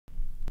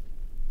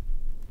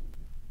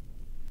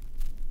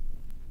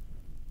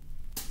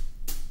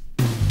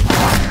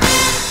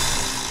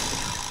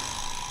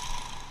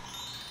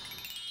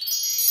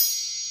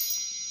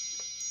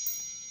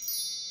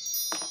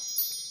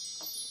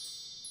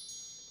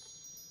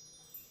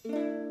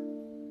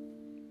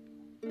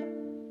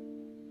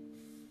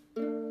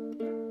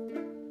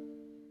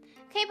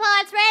Okay,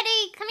 Paul, it's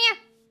ready. Come here.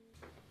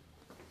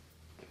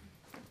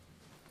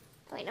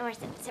 Oh, wait, no more.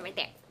 Sit right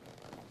there.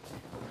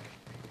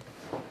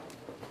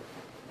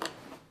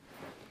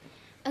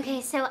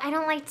 Okay, so I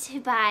don't like to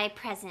buy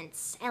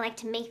presents. I like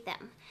to make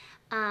them,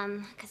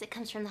 because it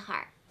comes from the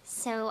heart.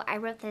 So I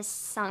wrote this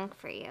song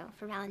for you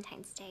for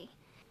Valentine's Day.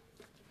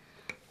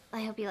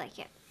 I hope you like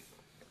it.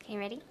 Okay,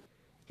 ready?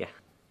 Yeah.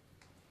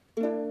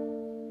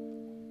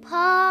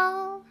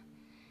 Paul,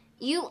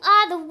 you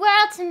are the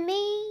world to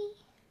me.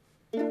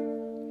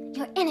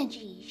 Your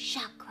energy,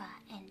 chakra,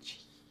 and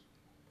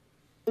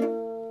chi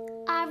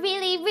are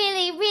really,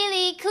 really,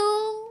 really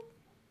cool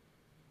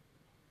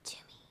to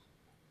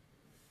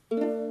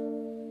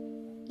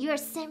me. Your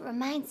scent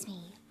reminds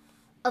me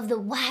of the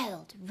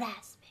wild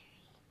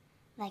raspberry,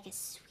 like a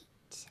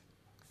sweet.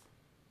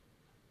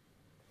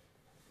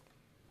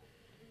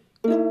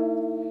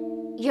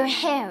 Your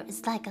hair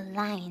is like a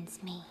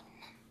lion's mane,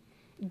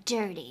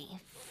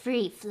 dirty,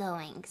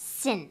 free-flowing,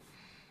 sin,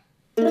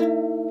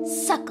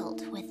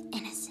 suckled with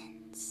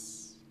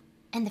innocence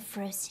and the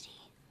ferocity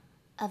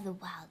of the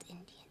wild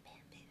Indian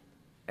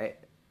bamboo.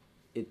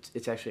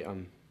 It's actually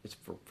it's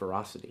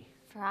ferocity.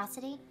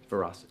 Ferocity?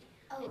 Ferocity.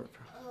 Oh,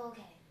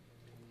 okay.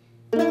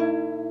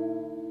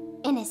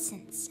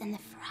 Innocence and the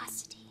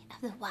ferocity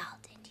of the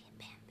wild Indian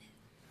bamboo.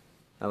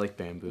 I like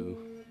bamboo.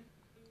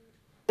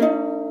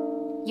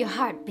 Your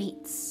heart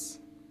beats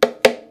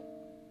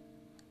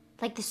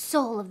like the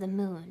soul of the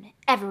moon,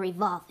 ever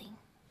evolving,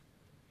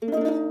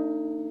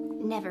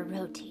 never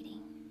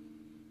rotating,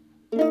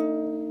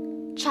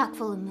 chock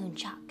full of moon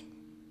chalk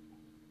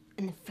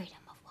and the freedom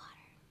of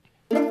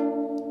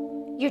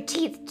water. Your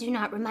teeth do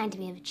not remind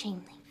me of a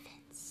chain link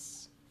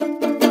fence.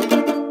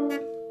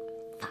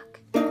 Fuck.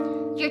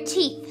 Your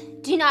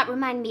teeth do not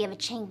remind me of a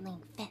chain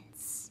link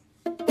fence.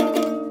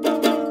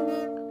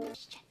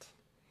 Shit.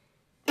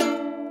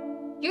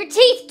 Your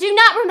teeth do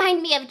not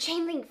remind me of a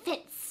chain link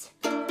fence.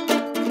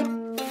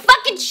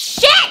 Fucking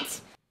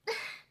shit!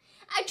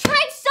 I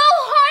tried so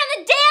hard on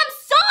the damn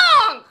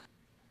song!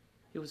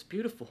 It was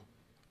beautiful.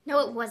 No,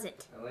 it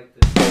wasn't. I like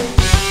this.